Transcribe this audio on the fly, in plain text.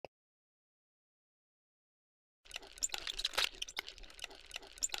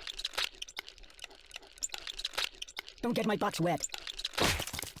Don't get my box wet.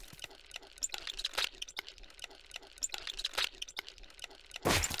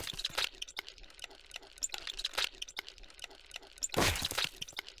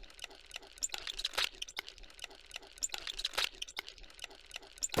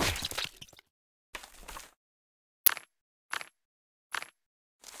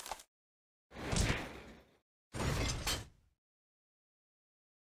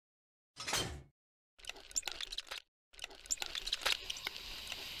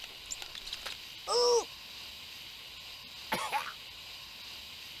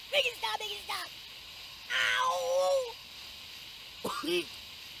 Make it stop! Make it stop! Ow!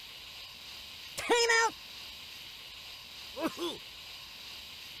 Time out!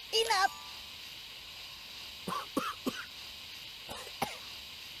 Enough!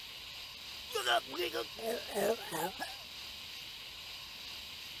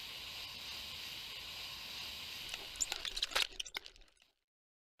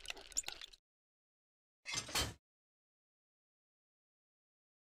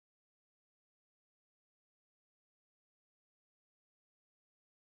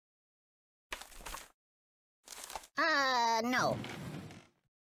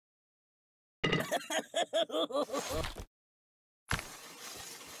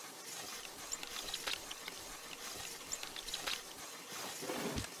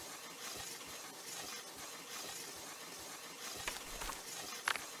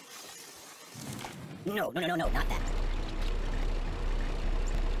 No. No, not that.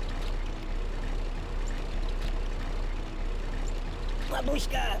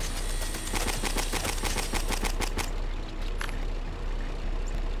 Babushka!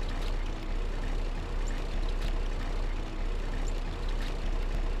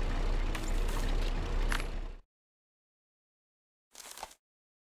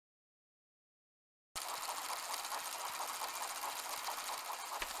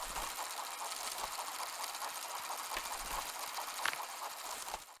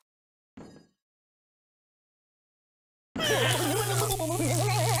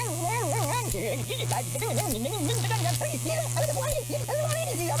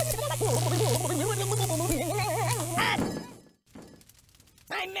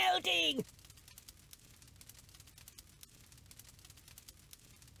 I'm melting!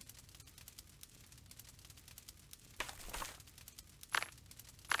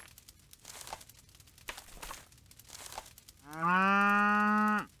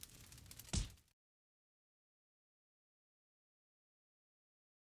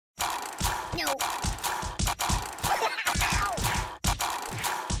 No!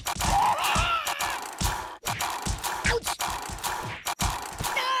 Ouch!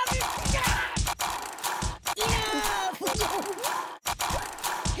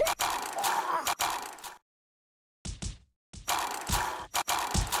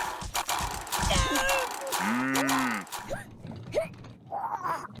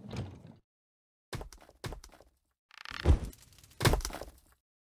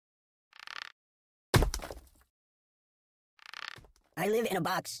 I live in a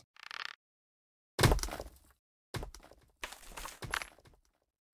box.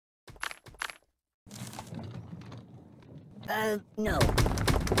 No.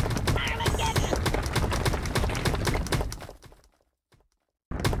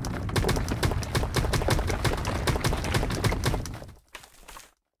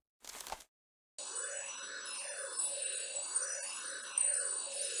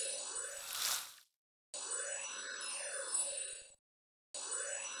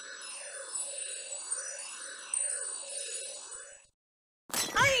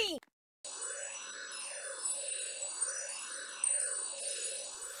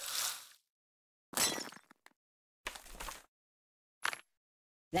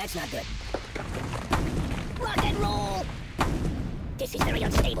 That's not good. Rock and roll! This is very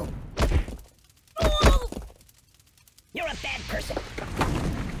unstable. Oh! You're a bad person.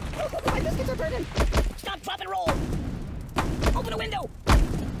 My biscuits are burning. Stop, drop, and roll! Open a window!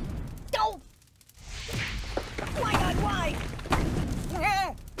 Don't! Why, God, why?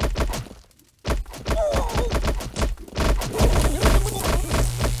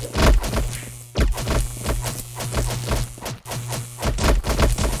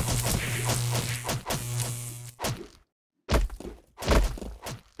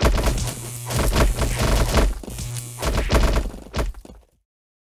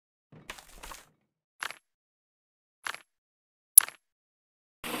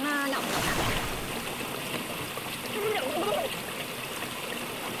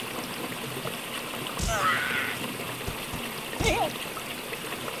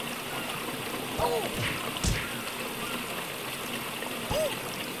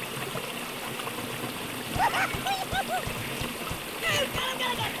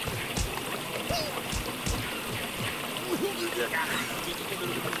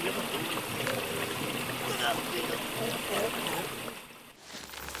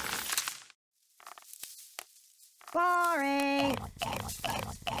 Boring.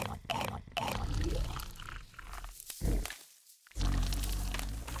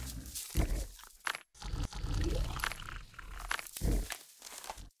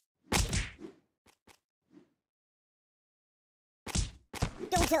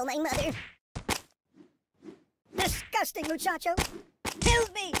 Don't tell my mother. Disgusting, muchacho.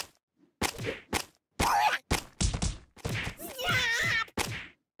 Help me.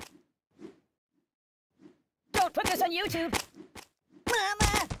 Don't put this on YouTube.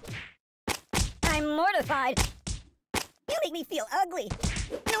 Mama! I'm mortified. You make me feel ugly.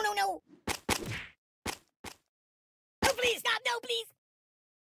 No, no, no. No, please, stop. No, please.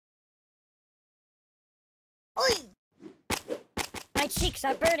 Oi! My cheeks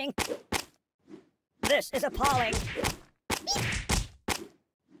are burning. This is appalling.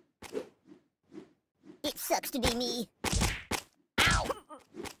 It sucks to be me. Ow!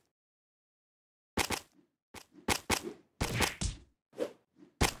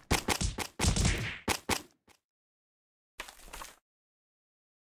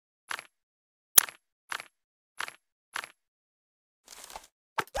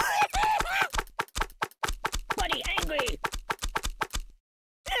 Buddy angry.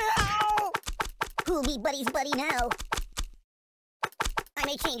 Ow! Who'll be Buddy's buddy now? I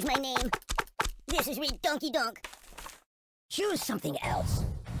may change my name. This is Reed Donkey Donk. Choose something else.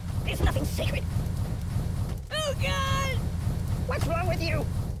 There's nothing sacred. Oh, God! What's wrong with you?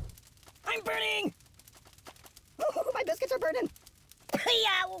 I'm burning! Oh, my biscuits are burning.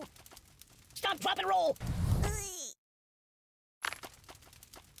 Yow! Stop, drop, and roll.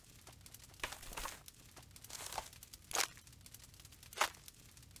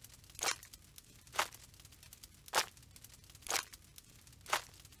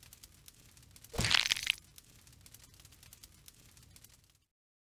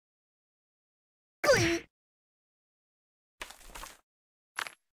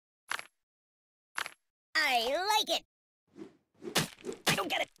 I like it. I don't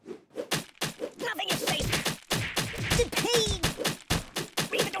get it. Nothing is safe. The pain.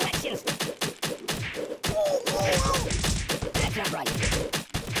 Read the directions. Whoa, whoa, whoa. That's not right.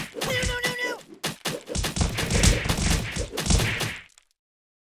 No, no, no, no.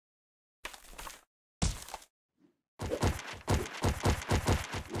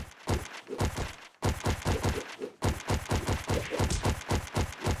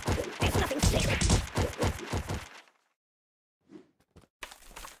 There's nothing sacred.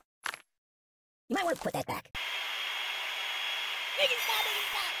 You might want to put that back. Make it stop, make it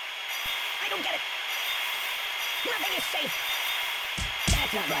stop. I don't get it. Nothing is safe.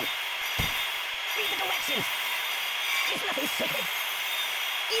 That's not right. Read the directions. There's nothing sacred.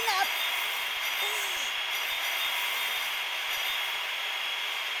 Enough.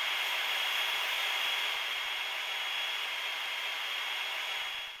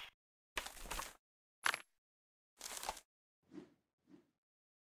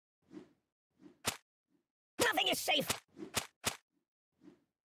 Nothing is safe.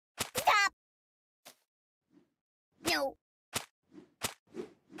 Stop. No.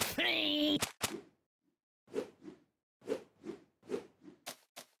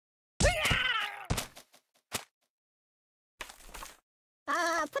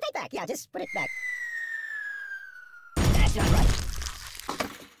 Put it back. Yeah, just put it back. That's not right.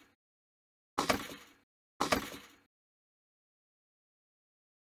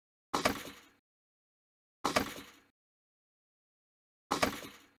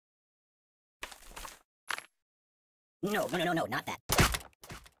 No, no, no, no, no, not that.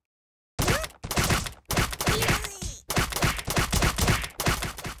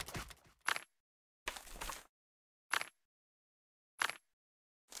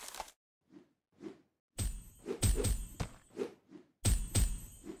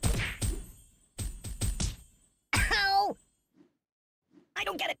 Ow! I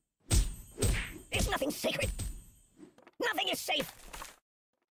don't get it. There's nothing sacred. Nothing is safe.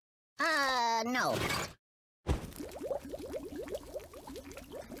 No.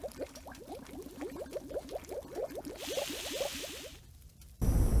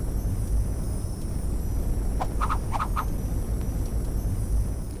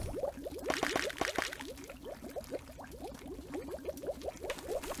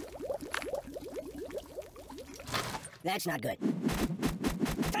 That's not good.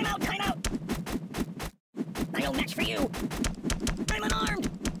 Time out, time out! I'm no match for you! I'm unarmed!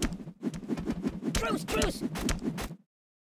 Truce, truce!